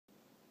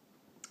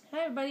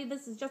Hi everybody,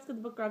 this is Jessica the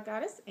Book Girl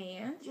Goddess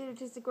and Jade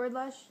Artistic Word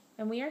Lush.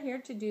 And we are here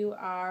to do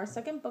our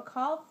second book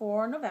haul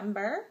for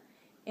November.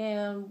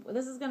 And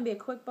this is going to be a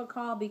quick book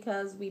haul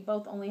because we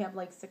both only have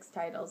like 6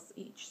 titles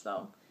each,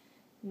 so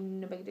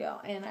no big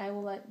deal. And I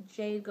will let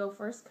Jade go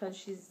first because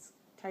she's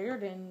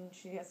tired and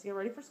she has to get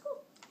ready for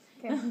school.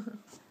 Okay.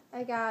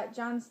 I got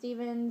John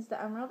Stevens' The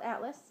Emerald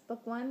Atlas,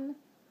 Book 1,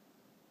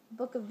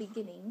 Book of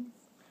Beginnings.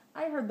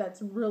 I heard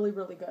that's really,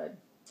 really good.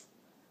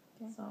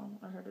 Okay. So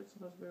I heard it's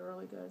supposed to be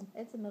really good.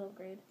 It's a middle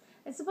grade.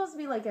 It's supposed to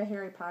be like a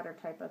Harry Potter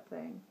type of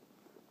thing.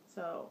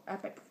 So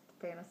epic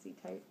fantasy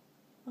type.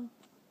 Oh.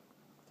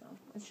 So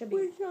it should be.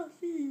 We shall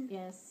see.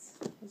 Yes,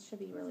 it should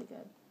be really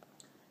good.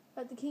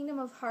 Got The Kingdom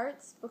of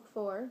Hearts, Book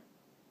 4.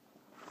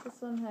 This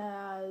one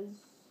has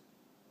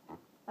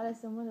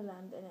Alice in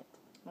Wonderland in it.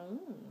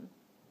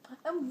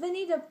 And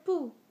Winnie the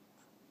Pooh.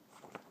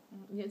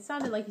 It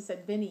sounded like you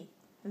said Vinny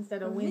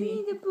instead of Winnie.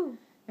 Winnie the Pooh.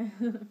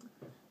 And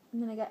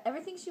then I got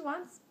Everything She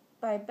Wants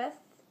by Beth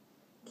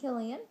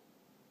Killian.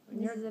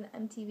 This is an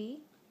MTV.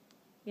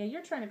 Yeah,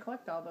 you're trying to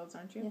collect all those,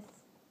 aren't you? Yes.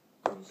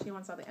 She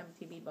wants all the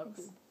MTV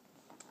books.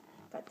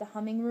 Got The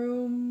Humming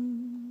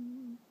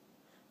Room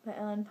by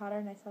Ellen Potter,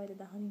 and I saw I did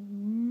the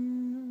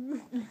humming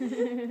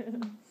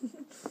room.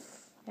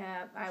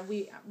 Yeah,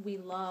 we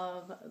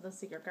love The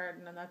Secret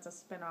Garden, and that's a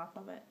spin-off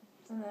of it.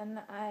 So. And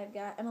then I've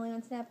got Emily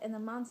and Snap and the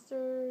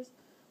Monster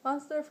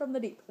from the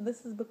Deep.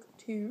 This is book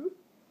 2.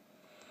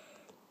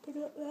 I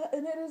got that,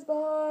 and it is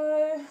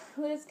by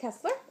Liz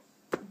Kessler.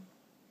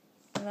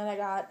 And then I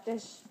got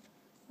this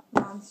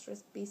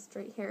monstrous beast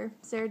right here,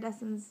 Sarah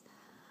Dessen's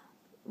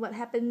What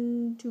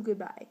Happened to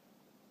Goodbye.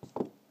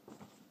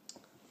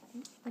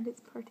 And it's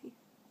party.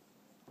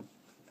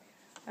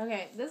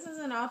 Okay, this is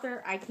an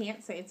author, I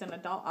can't say it's an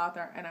adult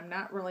author, and I'm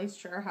not really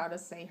sure how to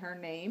say her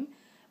name,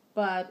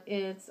 but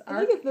it's... I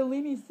think it's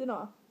Nalini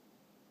Sinha.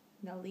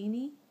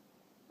 Nalini?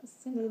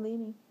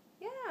 Nalini.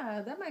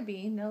 Yeah, that might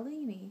be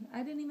Nalini.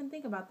 I didn't even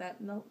think about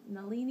that.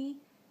 Nalini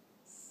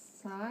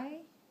Sai?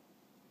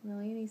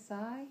 Nalini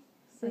Sai?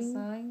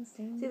 Sing.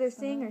 It's either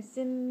Sing or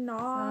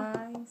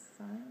Sinha.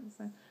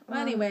 Sai. Well,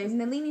 anyways.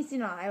 Nalini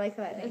Sinha. I like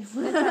that name. It's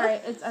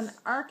alright. It's an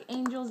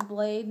Archangel's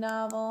Blade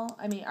novel.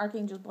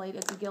 Archangel's Blade.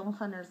 It's a Gil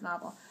Hunter's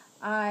novel.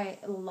 I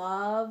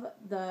love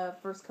the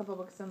first couple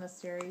books in this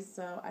series,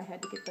 so I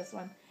had to get this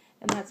one.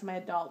 And that's my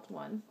adult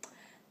one.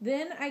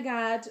 Then I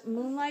got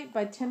Moonlight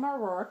by Tim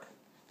O'Rourke.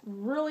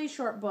 Really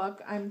short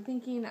book. I'm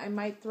thinking I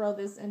might throw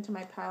this into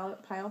my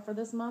pile for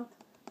this month.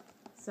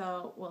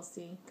 So we'll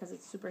see, because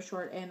it's super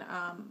short. And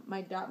I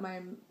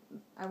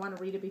want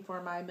to read it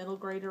before my middle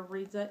grader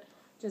reads it,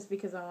 just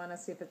because I want to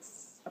see if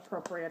it's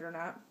appropriate or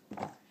not,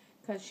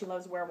 because she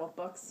loves werewolf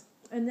books.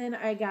 And then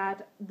I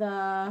got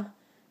the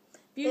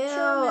Future Miss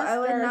I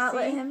would Darcy. not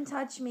let him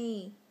touch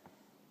me.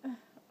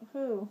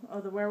 Who? Oh,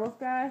 the werewolf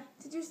guy?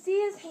 Did you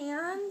see his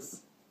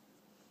hands?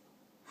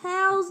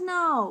 Hells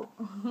no.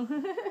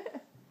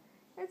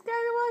 It's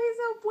he's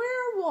a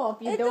werewolf,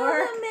 you dork. It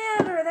doesn't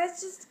matter.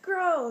 That's just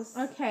gross.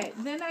 Okay,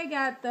 then I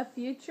got The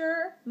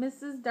Future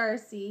Mrs.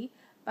 Darcy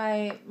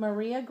by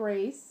Maria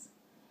Grace.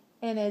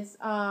 And it's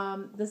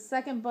the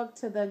second book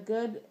to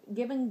the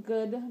Given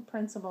Good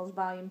Principles,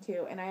 Volume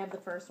 2. And I have the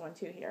first one,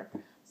 too, here.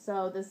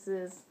 So this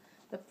is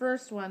the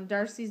first one,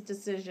 Darcy's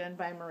Decision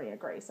by Maria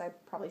Grace. I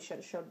probably should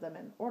have showed them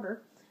in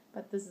order,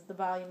 but this is the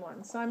Volume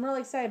 1. So I'm really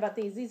excited about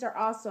these. These are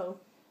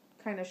also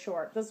kind of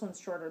short. This one's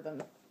shorter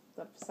than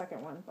the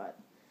second one, but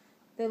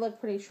they look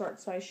pretty short,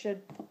 so I'm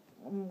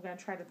going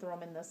to try to throw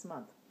them in this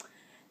month.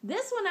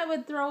 This one I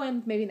would throw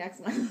in maybe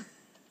next month.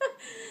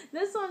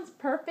 This one's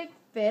Perfect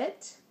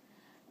Fit,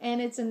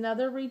 and it's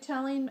another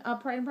retelling of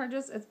Pride and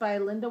Prejudice. It's by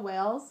Linda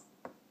Wales,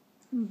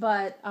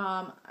 but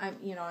I'm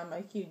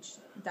a huge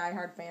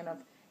diehard fan of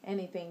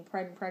anything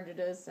Pride and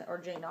Prejudice or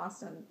Jane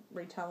Austen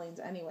retellings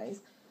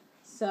anyways.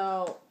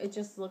 So it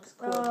just looks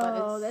cool,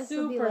 but it's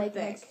super will be like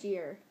thick. Next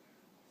year.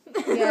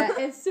 Yeah,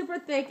 it's super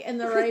thick, and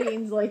the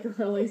writing's like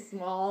really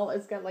small.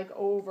 It's got like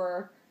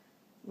over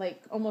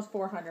almost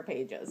 400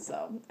 pages,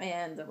 so,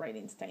 and the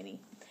writing's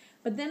tiny.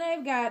 But then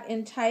I've got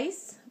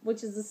Entice,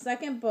 which is the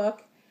second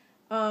book.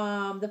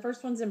 The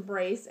first one's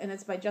Embrace, and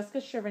it's by Jessica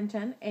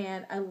Shirvington,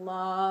 and I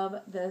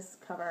love this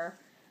cover.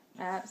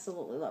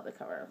 Absolutely love the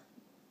cover.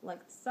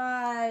 Like the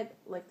side,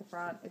 like the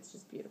front. It's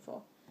just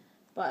beautiful.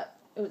 But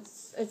it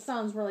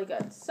sounds really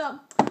good. So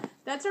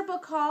that's our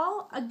book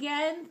haul.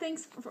 Again,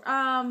 thanks for,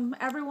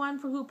 everyone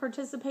who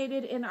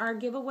participated in our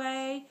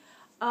giveaway.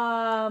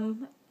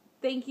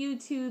 Thank you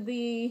to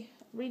the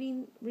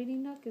Reading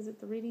Nook. Is it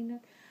the Reading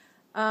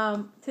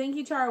Nook? Thank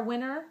you to our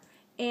winner.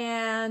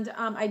 And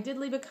I did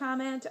leave a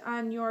comment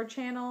on your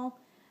channel.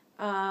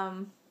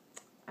 I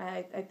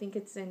think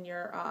it's in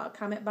your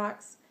comment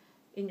box,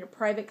 in your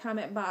private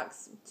comment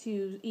box,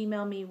 to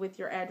email me with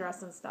your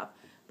address and stuff.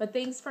 But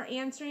thanks for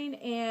answering,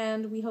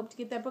 and we hope to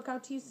get that book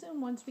out to you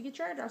soon once we get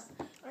your address.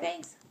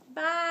 Thanks.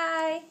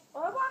 Bye.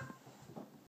 Au revoir.